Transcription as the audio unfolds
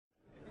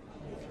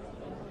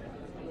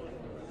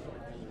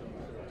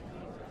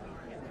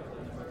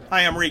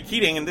Hi, I'm Ray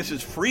Keating, and this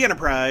is Free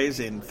Enterprise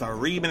in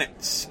 3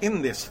 minutes.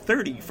 In this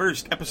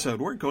 31st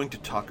episode, we're going to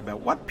talk about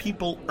what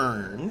people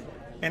earn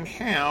and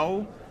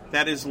how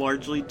that is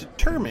largely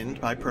determined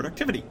by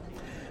productivity.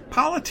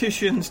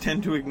 Politicians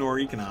tend to ignore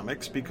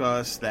economics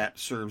because that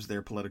serves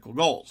their political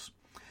goals.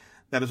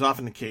 That is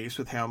often the case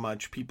with how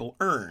much people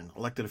earn.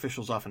 Elected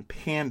officials often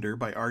pander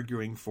by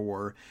arguing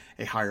for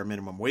a higher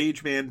minimum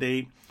wage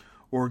mandate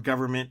or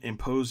government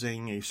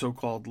imposing a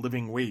so-called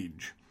living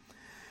wage.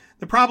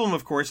 The problem,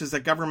 of course, is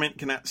that government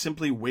cannot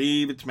simply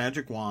wave its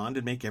magic wand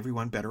and make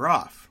everyone better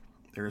off.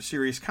 There are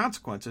serious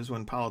consequences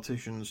when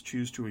politicians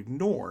choose to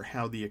ignore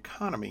how the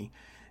economy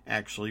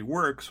actually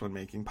works when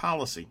making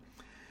policy.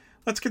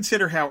 Let's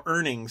consider how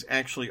earnings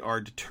actually are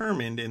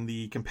determined in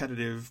the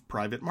competitive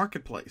private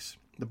marketplace.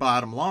 The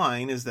bottom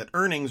line is that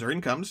earnings or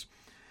incomes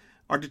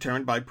are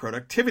determined by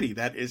productivity,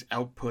 that is,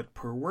 output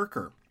per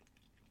worker.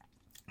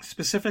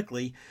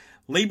 Specifically,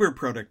 labor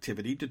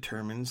productivity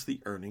determines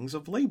the earnings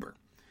of labor.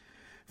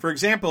 For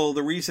example,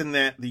 the reason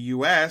that the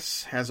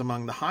U.S. has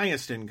among the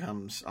highest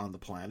incomes on the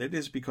planet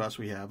is because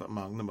we have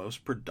among the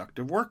most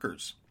productive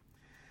workers.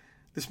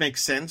 This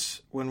makes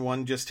sense when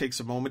one just takes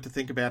a moment to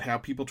think about how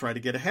people try to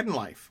get ahead in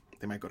life.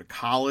 They might go to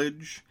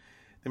college,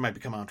 they might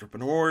become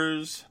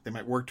entrepreneurs, they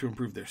might work to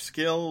improve their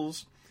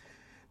skills.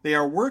 They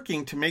are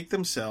working to make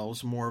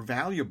themselves more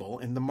valuable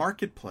in the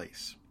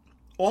marketplace.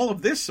 All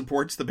of this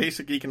supports the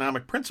basic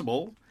economic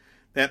principle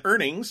that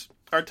earnings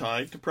are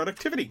tied to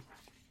productivity.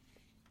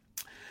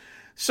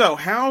 So,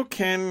 how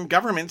can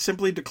government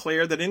simply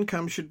declare that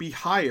income should be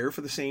higher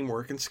for the same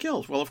work and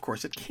skills? Well, of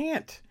course it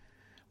can't.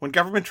 When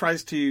government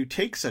tries to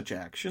take such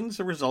actions,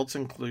 the results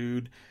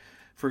include,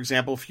 for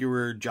example,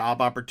 fewer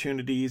job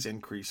opportunities,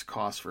 increased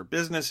costs for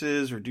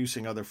businesses,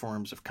 reducing other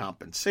forms of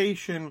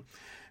compensation,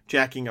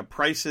 jacking up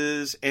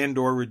prices,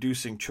 and/or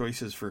reducing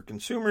choices for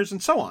consumers,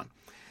 and so on.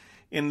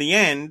 In the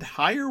end,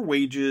 higher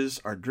wages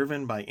are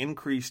driven by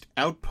increased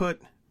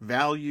output,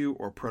 value,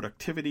 or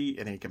productivity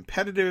in a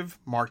competitive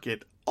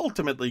market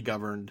ultimately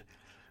governed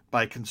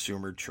by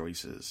consumer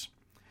choices.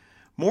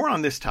 More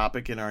on this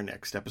topic in our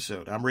next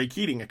episode. I'm Ray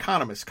Keating,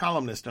 economist,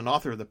 columnist, and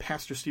author of the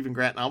Pastor Stephen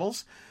Grant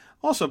novels.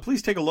 Also,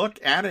 please take a look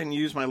at and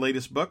use my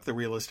latest book, The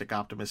Realistic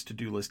Optimist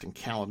To-Do List and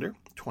Calendar,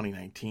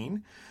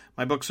 2019.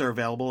 My books are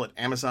available at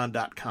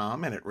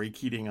Amazon.com and at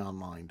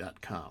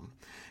RayKeatingOnline.com.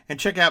 And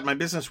check out my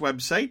business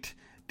website,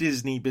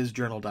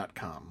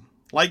 DisneyBizJournal.com.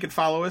 Like and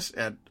follow us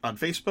on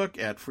Facebook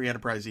at Free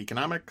Enterprise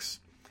Economics,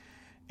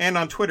 and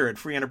on Twitter at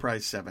Free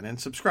Enterprise 7, and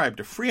subscribe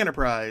to Free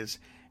Enterprise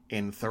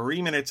in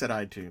 3 minutes at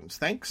iTunes.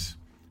 Thanks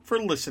for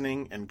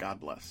listening, and God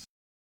bless.